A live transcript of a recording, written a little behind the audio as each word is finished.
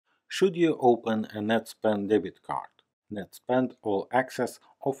Should you open a Netspend debit card? Netspend All-Access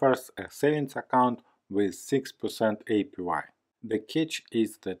offers a savings account with 6% APY. The catch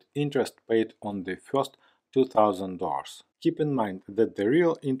is that interest paid on the first $2,000. Keep in mind that the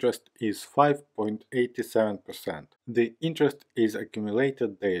real interest is 5.87%. The interest is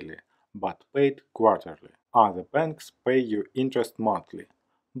accumulated daily, but paid quarterly. Other banks pay you interest monthly,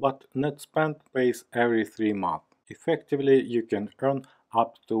 but Netspend pays every 3 months. Effectively, you can earn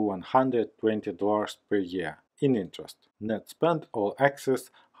up to $120 per year in interest. Netspend All-Access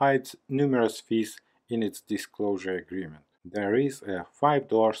hides numerous fees in its disclosure agreement. There is a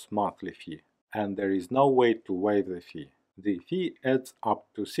 $5 monthly fee, and there is no way to waive the fee. The fee adds up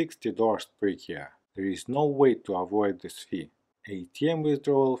to $60 per year. There is no way to avoid this fee. ATM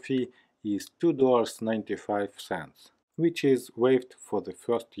withdrawal fee is $2.95, which is waived for the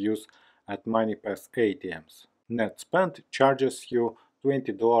first use at MoneyPass ATMs. Netspend charges you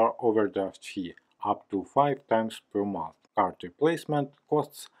 $20 overdraft fee up to 5 times per month. Card replacement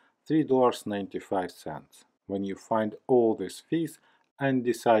costs $3.95. When you find all these fees and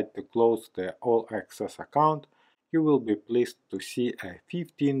decide to close the All-Access account, you will be pleased to see a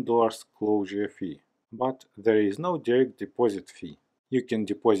 $15 closure fee. But there is no direct deposit fee. You can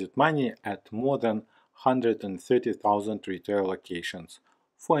deposit money at more than 130,000 retail locations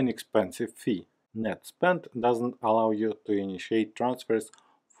for an expensive fee. Netspend doesn't allow you to initiate transfers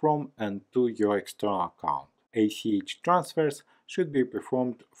from and to your external account. ACH transfers should be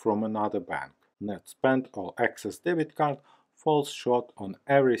performed from another bank. Netspend All-Access debit card falls short on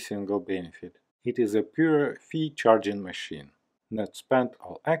every single benefit. It is a pure fee-charging machine. Netspend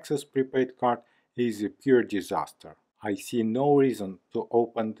All-Access prepaid card is a pure disaster. I see no reason to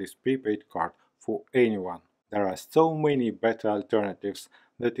open this prepaid card for anyone. There are so many better alternatives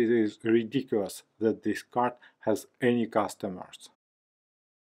that it is ridiculous that this card has any customers.